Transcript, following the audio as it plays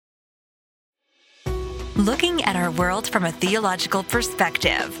Looking at our world from a theological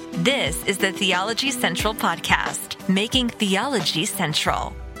perspective. This is the Theology Central Podcast, making theology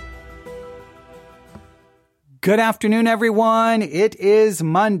central. Good afternoon, everyone. It is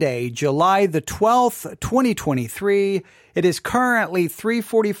Monday, July the 12th, 2023. It is currently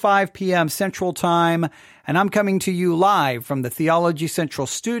 3:45 p.m. Central Time, and I'm coming to you live from the Theology Central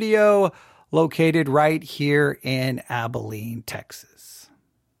studio located right here in Abilene, Texas.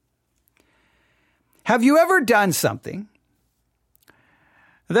 Have you ever done something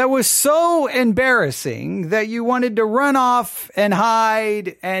that was so embarrassing that you wanted to run off and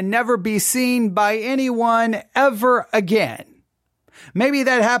hide and never be seen by anyone ever again? Maybe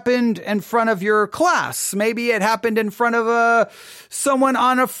that happened in front of your class. Maybe it happened in front of someone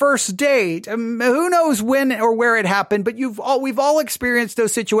on a first date. Who knows when or where it happened, but we've all experienced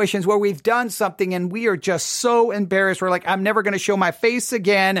those situations where we've done something and we are just so embarrassed. We're like, I'm never going to show my face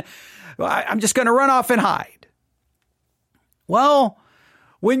again. I'm just going to run off and hide. Well,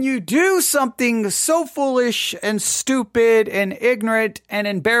 when you do something so foolish and stupid and ignorant and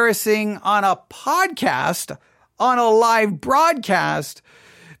embarrassing on a podcast, on a live broadcast,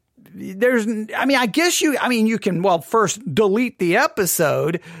 you can, first delete the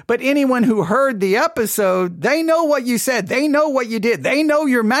episode, but anyone who heard the episode, they know what you said. They know what you did. They know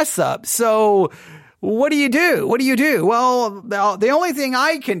your mess up. So what do you do? Well, the only thing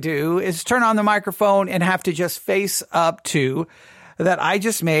I can do is turn on the microphone and have to just face up to that I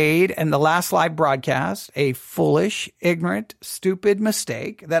just made in the last live broadcast a foolish, ignorant, stupid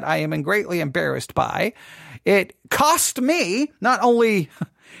mistake that I am greatly embarrassed by. It cost me not only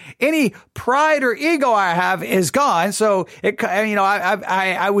any pride or ego I have is gone. So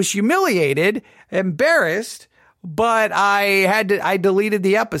I was humiliated, embarrassed, but I deleted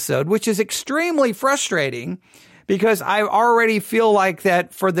the episode, which is extremely frustrating because I already feel like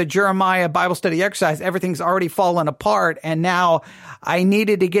that for the Jeremiah Bible study exercise, everything's already fallen apart. And now I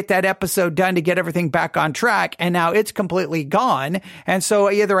needed to get that episode done to get everything back on track. And now it's completely gone. And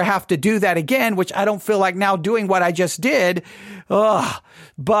so either I have to do that again, which I don't feel like now doing what I just did.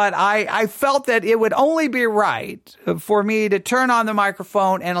 But I felt that it would only be right for me to turn on the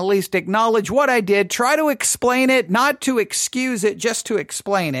microphone and at least acknowledge what I did, try to explain it, not to excuse it, just to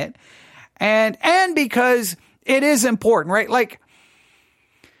explain it. And because it is important, right? Like,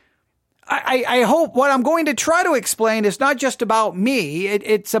 I hope what I'm going to try to explain is not just about me.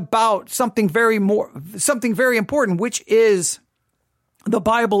 It's about something very important, which is the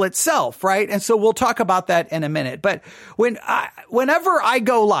Bible itself, right? And so we'll talk about that in a minute. But whenever I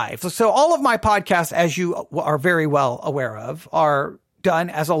go live, so all of my podcasts, as you are very well aware of, are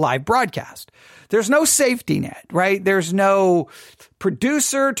done as a live broadcast. There's no safety net, right? There's no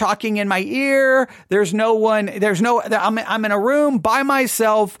producer talking in my ear. I'm in a room by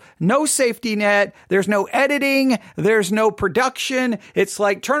myself, no safety net. There's no editing. There's no production. It's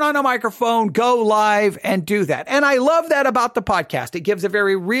like turn on a microphone, go live and do that. And I love that about the podcast. It gives a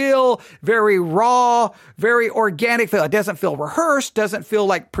very real, very raw, very organic feel. It doesn't feel rehearsed, doesn't feel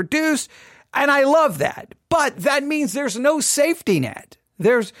like produced. And I love that. But that means there's no safety net.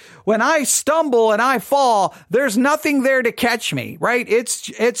 When I stumble and I fall, there's nothing there to catch me, right?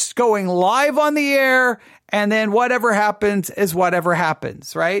 It's going live on the air, and then whatever happens is whatever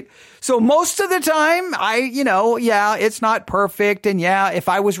happens, right? So most of the time, it's not perfect. And if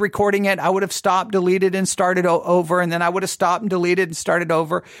I was recording it, I would have stopped, deleted, and started over. And then I would have stopped and deleted and started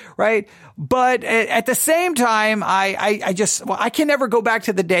over, right? But at the same time, I can never go back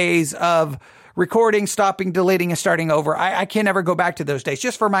to the days of recording, stopping, deleting, and starting over. I can never go back to those days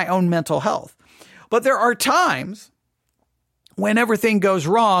just for my own mental health. But there are times when everything goes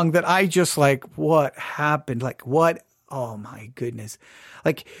wrong that I just like, what happened? Like what? Oh my goodness.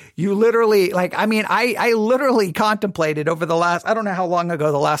 Like you literally, I literally contemplated over the last, I don't know how long ago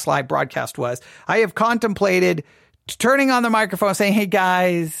the last live broadcast was. I have contemplated turning on the microphone saying, hey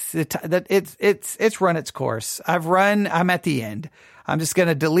guys, it's run its course. I'm at the end. I'm just going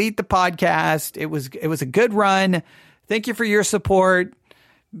to delete the podcast. It was a good run. Thank you for your support.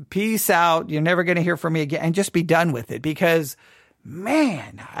 Peace out. You're never going to hear from me again, and just be done with it. Because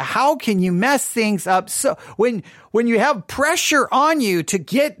man, how can you mess things up? So when you have pressure on you to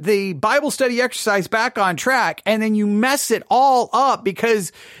get the Bible study exercise back on track, and then you mess it all up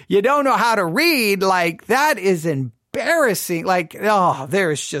because you don't know how to read, like that is embarrassing. Like,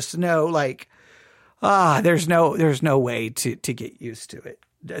 there's just no there's no way to get used to it.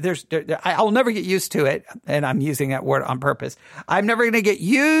 I'll never get used to it. And I'm using that word on purpose. I'm never going to get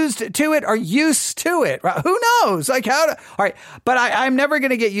used to it or used to it. Right? Who knows? All right. But I'm never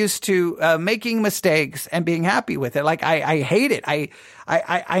going to get used to making mistakes and being happy with it. Like I hate it.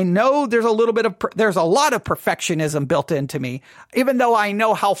 I know there's a lot of perfectionism built into me, even though I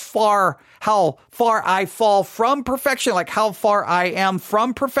know how far I fall from perfection, like how far I am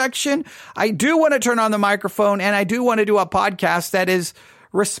from perfection. I do want to turn on the microphone and I do want to do a podcast that is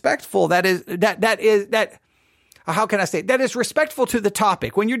respectful. That is respectful to the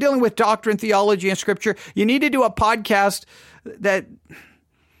topic. When you're dealing with doctrine, theology, and scripture, you need to do a podcast that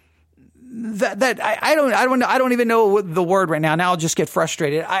I don't even know the word right now. Now I'll just get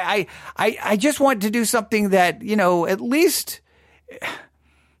frustrated. I just want to do something that, at least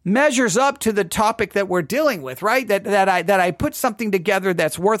measures up to the topic that we're dealing with, right? That I put something together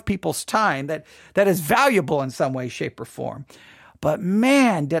that's worth people's time, that is valuable in some way, shape, or form. But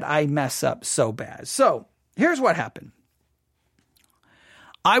man, did I mess up so bad. So here's what happened.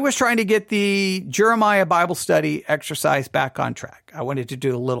 I was trying to get the Jeremiah Bible study exercise back on track. I wanted to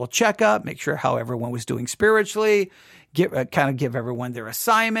do a little checkup, make sure how everyone was doing spiritually, kind of give everyone their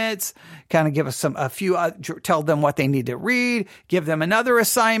assignments, kind of give us tell them what they need to read, give them another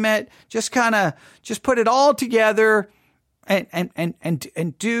assignment, just put it all together and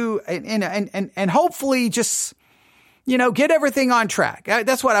hopefully just, get everything on track.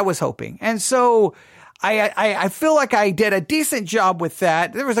 That's what I was hoping. And so I feel like I did a decent job with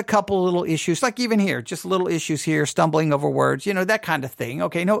that. There was a couple little issues, like even here, just little issues here, stumbling over words, that kind of thing.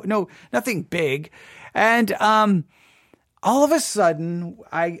 Okay. No, nothing big. And, all of a sudden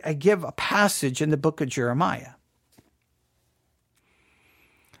I give a passage in the book of Jeremiah.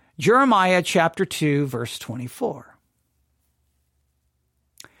 Jeremiah chapter 2, verse 24,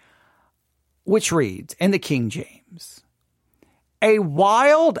 which reads in the King James, "A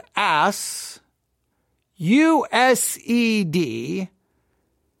wild ass, USED,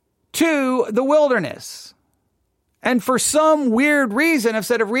 to the wilderness." And for some weird reason,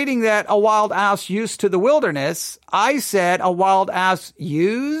 instead of reading that a wild ass used to the wilderness, I said a wild ass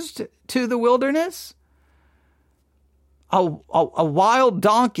used to the wilderness. A wild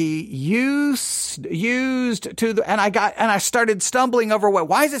donkey used to the, and I started stumbling over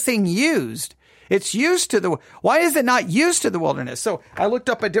why is it saying used? It's used to why is it not used to the wilderness? So I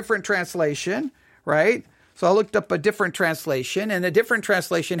looked up a different translation, right? So I looked up a different translation, and the different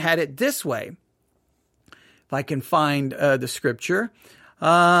translation had it this way. If I can find the scripture.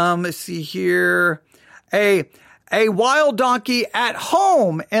 Let's see here. A wild donkey at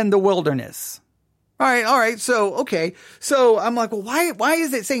home in the wilderness. All right. So, okay. So I'm like, well, why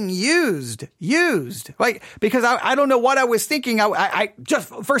is it saying used? Like, because I don't know what I was thinking. I just,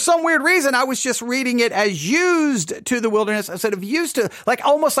 for some weird reason, I was just reading it as used to the wilderness instead of used to, like,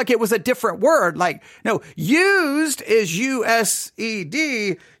 almost like it was a different word. Like, no, used is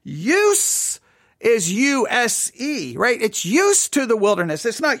USED. Use is USE, right? It's used to the wilderness.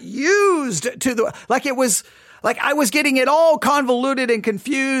 It's not used to the, like it was, like I was getting it all convoluted and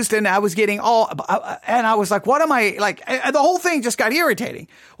confused, and I was getting and I was like, what am I, like, the whole thing just got irritating.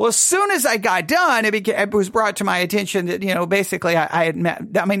 Well, as soon as I got done, it was brought to my attention that, basically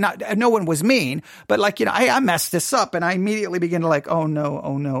no one was mean, but like, I messed this up, and I immediately began to like, oh no.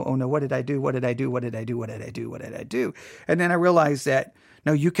 What did I do? And then I realized that,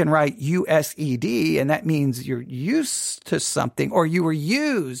 no, you can write USED, and that means you're used to something, or you were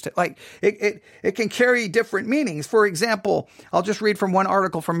used. Like it can carry different meanings. For example, I'll just read from one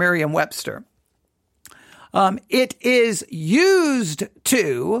article from Merriam-Webster. It is used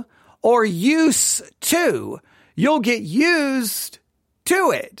to or use to. You'll get used to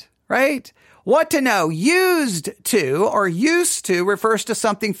it, right? What to know? Used to or used to refers to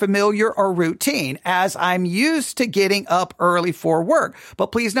something familiar or routine, as I'm used to getting up early for work.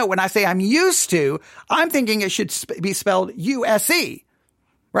 But please note, when I say I'm used to, I'm thinking it should be spelled USE,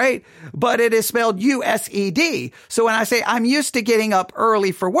 right? But it is spelled USED. So when I say I'm used to getting up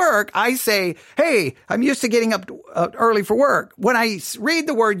early for work, I say, hey, I'm used to getting up early for work. When I read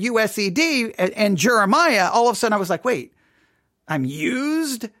the word USED and Jeremiah, all of a sudden I was like, wait, I'm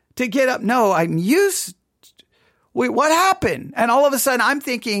used to get up? No, I'm used. Wait, what happened? And all of a sudden I'm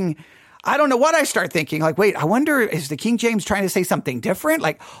thinking, I don't know what I start thinking. Like, wait, I wonder, is the King James trying to say something different?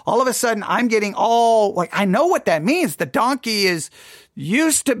 Like all of a sudden I'm getting all like, I know what that means. The donkey is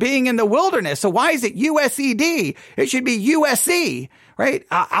used to being in the wilderness. So why is it USED? It should be USC, right?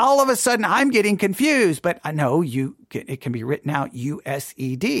 All of a sudden I'm getting confused, but I know it can be written out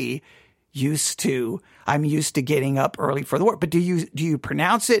USED. Used to, I'm used to getting up early for the work. But do you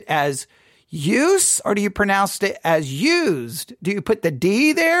pronounce it as use or do you pronounce it as used? Do you put the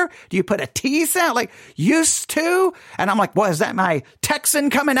D there? Do you put a T sound like used to? And I'm like, what is that? My Texan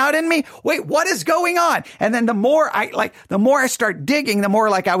coming out in me? Wait, what is going on? And then the more I start digging, the more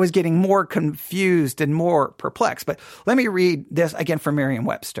like I was getting more confused and more perplexed. But let me read this again from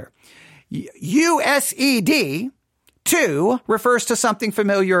Merriam-Webster. USED to refers to something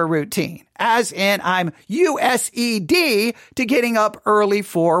familiar or routine, as in I'm USED to getting up early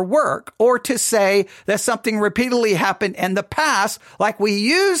for work, or to say that something repeatedly happened in the past, like we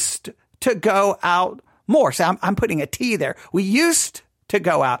used to go out more. So I'm putting a T there. We used to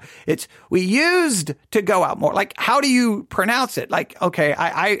go out. We used to go out more. Like, how do you pronounce it? Like, okay,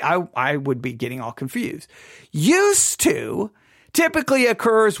 I would be getting all confused. Used to typically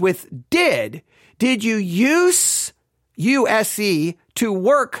occurs with did. Did you use USE to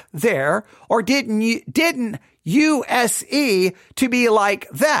work there, or didn't USE to be like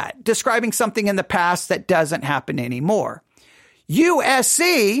that, describing something in the past that doesn't happen anymore.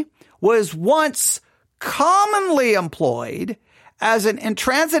 USE was once commonly employed as an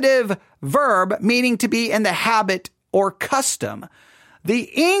intransitive verb meaning to be in the habit or custom. The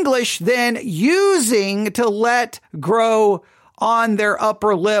English then using to let grow on their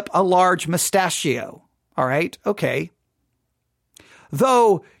upper lip a large mustachio. All right, okay.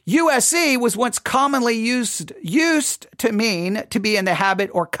 Though USE was once commonly used to mean to be in the habit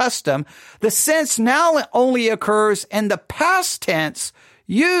or custom, the sense now only occurs in the past tense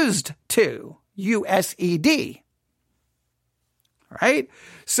used to, USED. Right?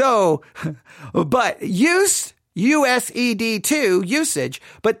 So, but used, USED to, usage,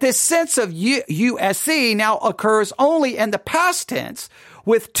 but this sense of USE now occurs only in the past tense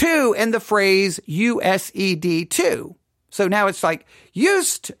with to in the phrase USED to. So now it's like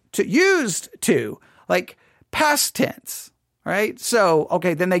used to, like past tense, right? So,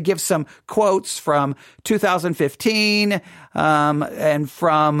 okay, then they give some quotes from 2015 and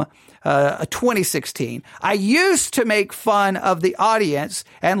from 2016. I used to make fun of the audience,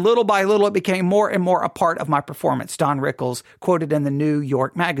 and little by little it became more and more a part of my performance. Don Rickles quoted in the New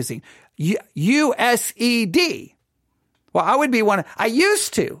York Magazine. USED. Well, I would be I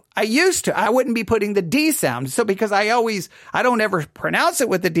used to. I wouldn't be putting the D sound. So because I don't ever pronounce it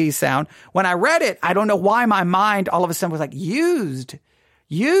with the D sound. When I read it, I don't know why my mind all of a sudden was like used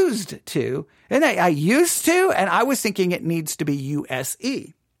to. And I used to, and I was thinking it needs to be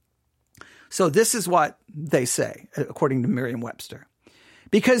USE. So this is what they say, according to Merriam-Webster.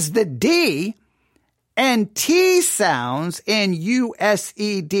 Because the D and T sounds in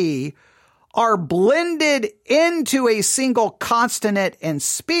USED are blended into a single consonant in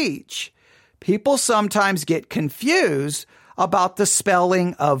speech, people sometimes get confused about the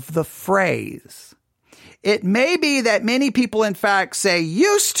spelling of the phrase. It may be that many people, in fact, say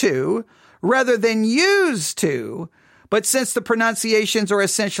used to rather than used to, but since the pronunciations are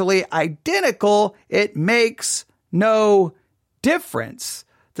essentially identical, it makes no difference.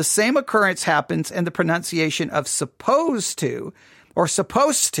 The same occurrence happens in the pronunciation of supposed to, or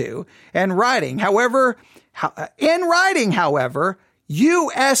supposed to, in writing. However, USE2,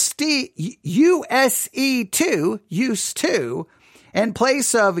 used to, in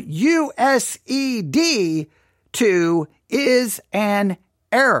place of USED to is an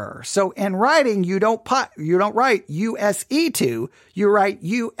error. So in writing, you don't write USE2, you write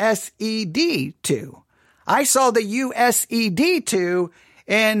USED2. I saw the USED2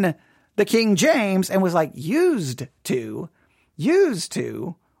 in the King James and was like, used.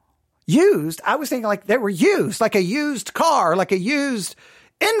 I was thinking like they were used, like a used car, like a used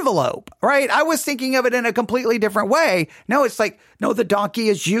envelope, right? I was thinking of it in a completely different way. No, it's like, no, the donkey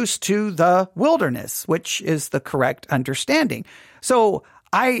is used to the wilderness, which is the correct understanding. So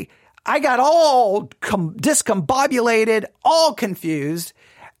I got all discombobulated, all confused.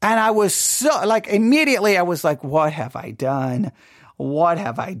 And I was so like, immediately I was like, what have I done? What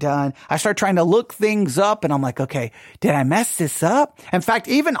have I done? I started trying to look things up and I'm like, okay, did I mess this up? In fact,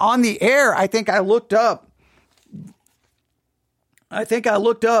 even on the air, I think I looked up USED. I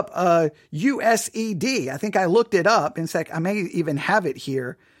think I looked it up. In fact, I may even have it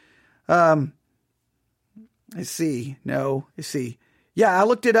here. Let's see. No, let's see. Yeah, I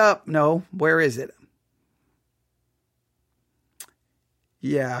looked it up. No, where is it?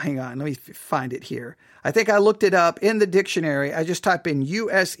 Yeah, hang on. Let me find it here. I think I looked it up in the dictionary. I just type in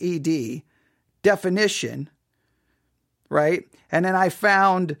USED definition, right? And then I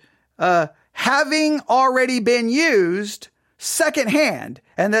found having already been used secondhand.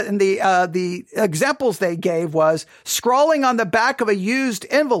 And the examples they gave was scrawling on the back of a used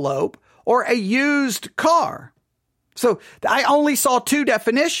envelope or a used car. So I only saw two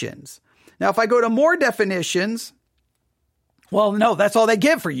definitions. Now, if I go to more definitions, well, no, that's all they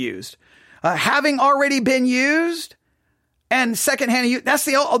give for used. Having already been used and secondhand use. That's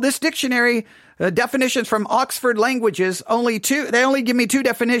this dictionary definitions from Oxford Languages. They only give me two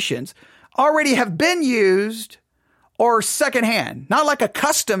definitions. Already have been used or secondhand, not like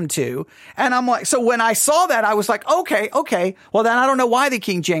accustomed to. And I'm like, so when I saw that, I was like, okay. Well, then I don't know why the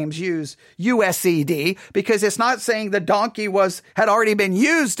King James used USED, because it's not saying the donkey had already been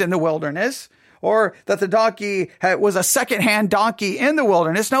used in the wilderness, or that the donkey was a secondhand donkey in the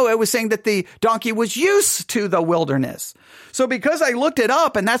wilderness. No, it was saying that the donkey was used to the wilderness. So because I looked it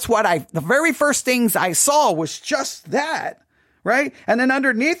up, and that's what the very first things I saw was just that, right? And then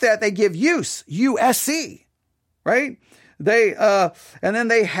underneath that, they give use, USC. Right? And then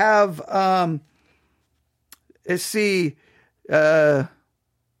they have, okay,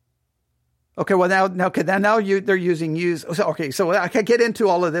 well they're using use. So I can get into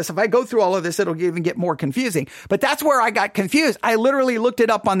all of this. If I go through all of this, it'll even get more confusing. But that's where I got confused. I literally looked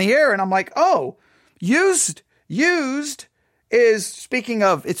it up on the air and I'm like, oh, used is speaking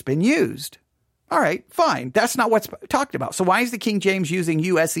of it's been used. All right, fine. That's not what's talked about. So why is the King James using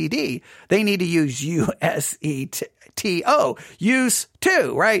USED? They need to use USETO, use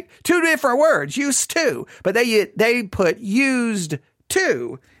to, right? Two different words, use to. But they put used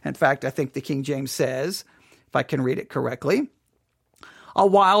to. In fact, I think the King James says, if I can read it correctly, a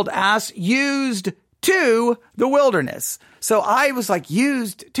wild ass used to the wilderness. So I was like,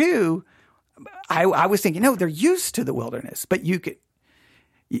 used to. I was thinking, no, they're used to the wilderness. But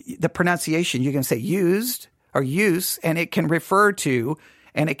the pronunciation, you can say used or use, and it can refer to,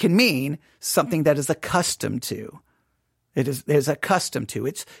 and it can mean something that is accustomed to. It is accustomed to.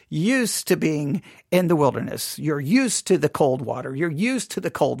 It's used to being in the wilderness. You're used to the cold water. You're used to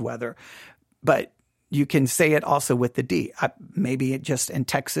the cold weather. But you can say it also with the D. Maybe it just in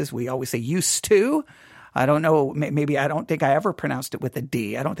Texas, we always say used to. I don't know. Maybe I don't think I ever pronounced it with a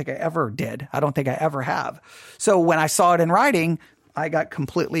D. I don't think I ever did. I don't think I ever have. So when I saw it in writing, I got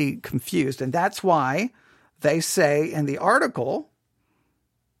completely confused. And that's why they say in the article,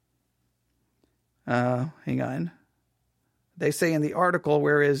 hang on. They say in the article,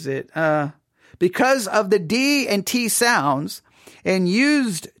 where is it? Because of the D and T sounds and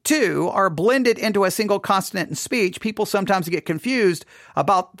used to are blended into a single consonant in speech, people sometimes get confused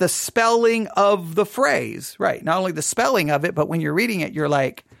about the spelling of the phrase. Right. Not only the spelling of it, but when you're reading it, you're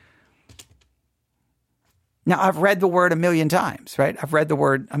like, now, I've read the word a million times, right? I've read the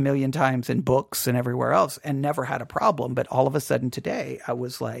word a million times in books and everywhere else and never had a problem. But all of a sudden today, I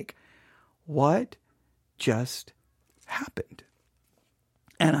was like, what just happened?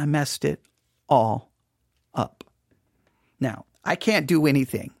 And I messed it all up. Now, I can't do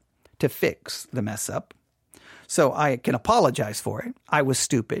anything to fix the mess up. So I can apologize for it. I was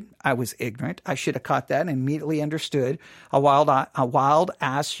stupid. I was ignorant. I should have caught that and immediately understood a wild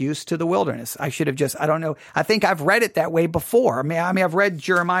ass used to the wilderness. I should have I don't know. I think I've read it that way before. I mean, I've read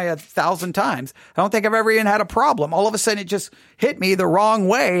Jeremiah 1,000 times. I don't think I've ever even had a problem. All of a sudden it just hit me the wrong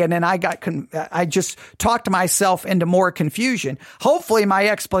way. And then I just talked myself into more confusion. Hopefully my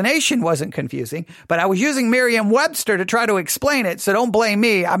explanation wasn't confusing, but I was using Merriam-Webster to try to explain it. So don't blame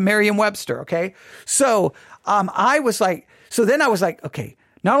me. I'm Merriam-Webster. Okay. So, I was like, okay,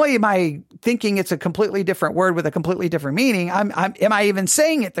 not only am I thinking it's a completely different word with a completely different meaning, am I even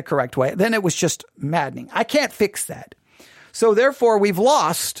saying it the correct way? Then it was just maddening. I can't fix that. So therefore we've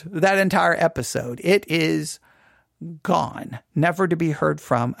lost that entire episode. It is gone, never to be heard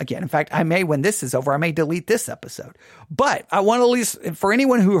from again. In fact, when this is over, I may delete this episode, but I want to at least, for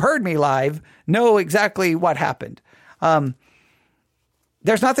anyone who heard me live, know exactly what happened.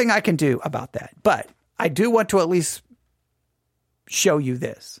 There's nothing I can do about that, but I do want to at least show you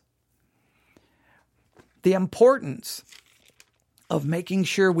this. The importance of making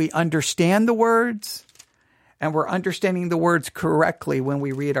sure we understand the words and we're understanding the words correctly when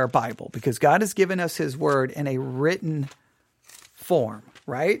we read our Bible, because God has given us his word in a written form,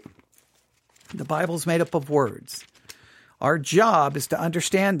 right? The Bible's made up of words. Our job is to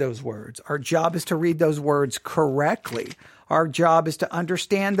understand those words. Our job is to read those words correctly. Our job is to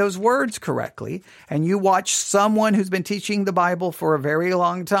understand those words correctly. And you watch someone who's been teaching the Bible for a very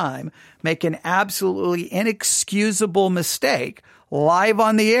long time make an absolutely inexcusable mistake live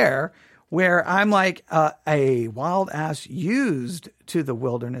on the air, where I'm like, a wild ass used to the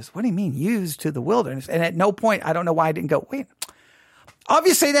wilderness. What do you mean used to the wilderness? And at no point, I don't know why I didn't go, wait,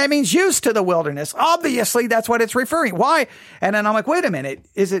 obviously that means used to the wilderness. Obviously that's what it's referring. Why? And then I'm like, wait a minute.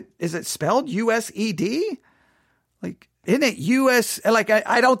 Is it spelled USED? Like, Isn't it US? Like,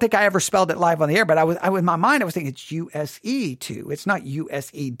 I don't think I ever spelled it live on the air, but in my mind, I was thinking it's USE2. It's not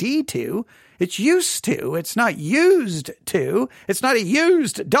USED2. It's used to. It's not used to. It's not a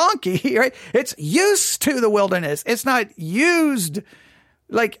used donkey, right? It's used to the wilderness. It's not used.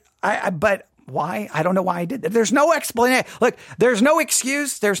 Like, but why? I don't know why I did that. There's no explanation. Look, there's no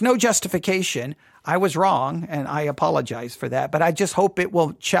excuse. There's no justification. I was wrong, and I apologize for that. But I just hope it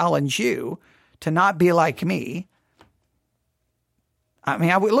will challenge you to not be like me. I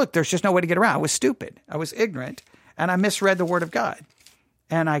mean, look, there's just no way to get around. I was stupid. I was ignorant, and I misread the word of God,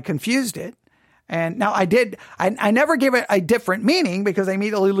 and I confused it. And now I never gave it a different meaning because I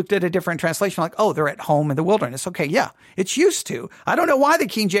immediately looked at a different translation, like, oh, they're at home in the wilderness. Okay, yeah, it's used to. I don't know why the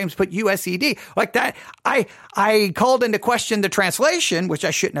King James put USED like that. I called into question the translation, which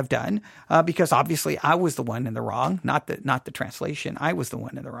I shouldn't have done, because obviously I was the one in the wrong, not the translation. I was the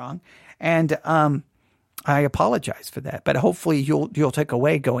one in the wrong. And, I apologize for that, but hopefully you'll take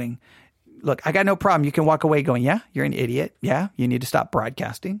away going, look, I got no problem. You can walk away going, yeah, you're an idiot. Yeah, you need to stop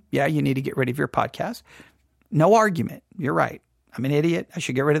broadcasting. Yeah, you need to get rid of your podcast. No argument. You're right. I'm an idiot. I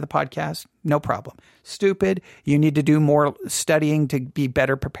should get rid of the podcast. No problem. Stupid. You need to do more studying to be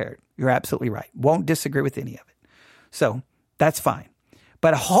better prepared. You're absolutely right. Won't disagree with any of it. So that's fine.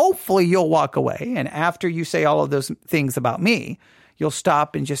 But hopefully you'll walk away. And after you say all of those things about me, you'll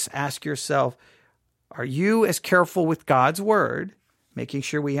stop and just ask yourself, are you as careful with God's word, making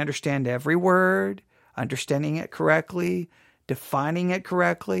sure we understand every word, understanding it correctly, defining it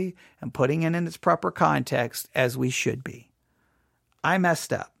correctly, and putting it in its proper context as we should be? I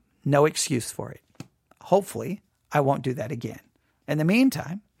messed up. No excuse for it. Hopefully, I won't do that again. In the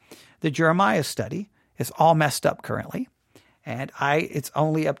meantime, the Jeremiah study is all messed up currently, and it's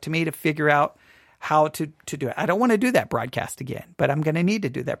only up to me to figure out how to do it. I don't want to do that broadcast again, but I'm going to need to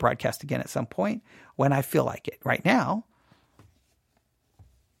do that broadcast again at some point when I feel like it. Right now,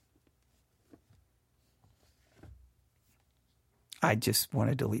 I just want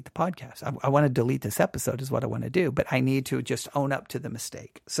to delete the podcast. I want to delete this episode is what I want to do, but I need to just own up to the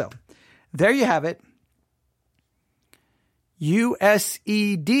mistake. So there you have it.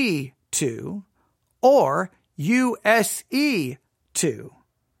 USED2 or USE2.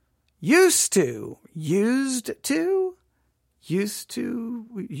 Used to,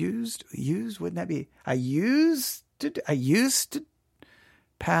 wouldn't that be a used to,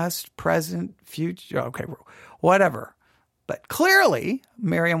 past, present, future? Okay, whatever. But clearly,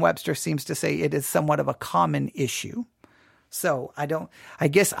 Merriam-Webster seems to say it is somewhat of a common issue. So I don't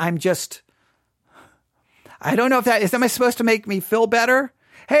know if am I supposed to make me feel better?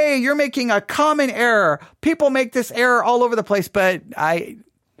 Hey, you're making a common error. People make this error all over the place, but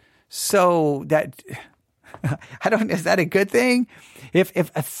so that, is that a good thing? If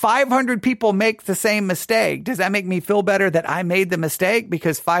 500 people make the same mistake, does that make me feel better that I made the mistake?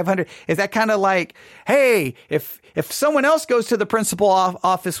 Because 500, is that kind of like, hey, if someone else goes to the principal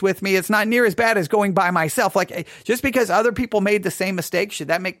office with me, it's not near as bad as going by myself. Like, just because other people made the same mistake, should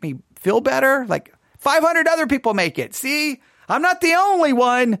that make me feel better? Like 500 other people make it. See, I'm not the only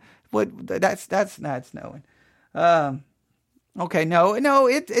one. That's knowing. Okay, no,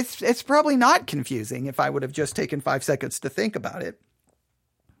 it's probably not confusing if I would have just taken 5 seconds to think about it.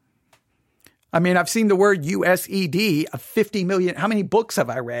 I mean, I've seen the word USED 50 million. How many books have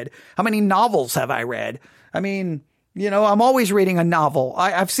I read? How many novels have I read? I mean, I'm always reading a novel.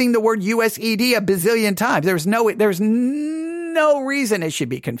 I've seen the word USED a bazillion times. There's no reason it should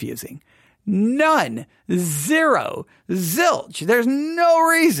be confusing. None. Zero. Zilch. There's no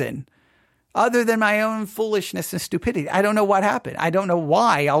reason. Other than my own foolishness and stupidity. I don't know what happened. I don't know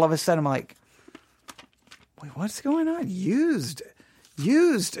why all of a sudden I'm like, wait, what's going on? Used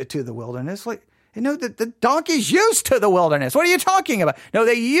to the wilderness. Like, the donkey's used to the wilderness. What are you talking about? No,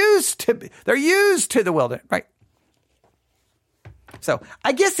 they're used to the wilderness, right? So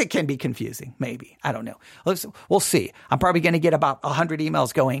I guess it can be confusing, maybe. I don't know. We'll see. I'm probably going to get about 100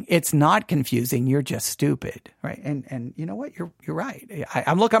 emails going, it's not confusing, you're just stupid, right? And you know what? You're right.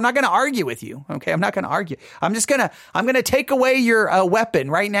 I'm not going to argue with you, okay? I'm not going to argue. I'm going to take away your weapon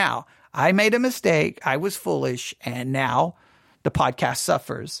right now. I made a mistake. I was foolish. And now the podcast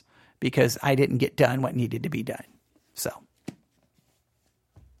suffers because I didn't get done what needed to be done. So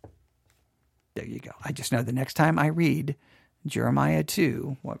there you go. I just know the next time I read Jeremiah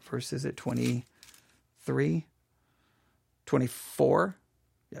 2, what verse is it? 23? 24?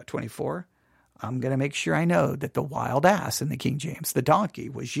 Yeah, 24. I'm going to make sure I know that the wild ass in the King James, the donkey,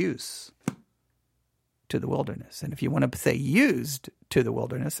 was used to the wilderness. And if you want to say used to the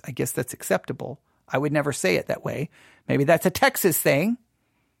wilderness, I guess that's acceptable. I would never say it that way. Maybe that's a Texas thing,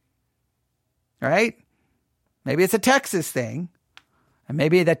 right? Maybe it's a Texas thing. And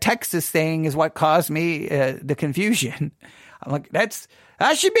maybe the Texas thing is what caused me the confusion. I'm like, that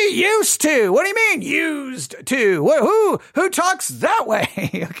should be used to. What do you mean used to? Who talks that way?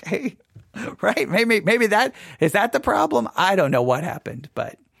 Okay. Right. Maybe is that the problem? I don't know what happened,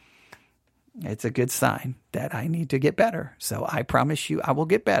 but it's a good sign that I need to get better. So I promise you I will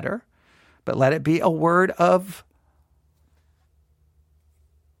get better, but let it be a word of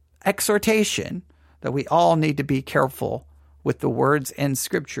exhortation that we all need to be careful with the words in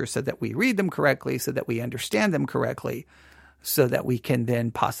Scripture so that we read them correctly, so that we understand them correctly, so that we can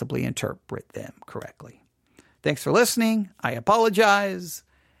then possibly interpret them correctly. Thanks for listening. I apologize,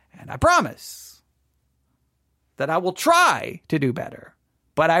 and I promise that I will try to do better,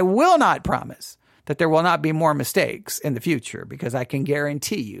 but I will not promise that there will not be more mistakes in the future, because I can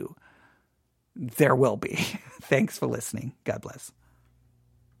guarantee you there will be. Thanks for listening. God bless.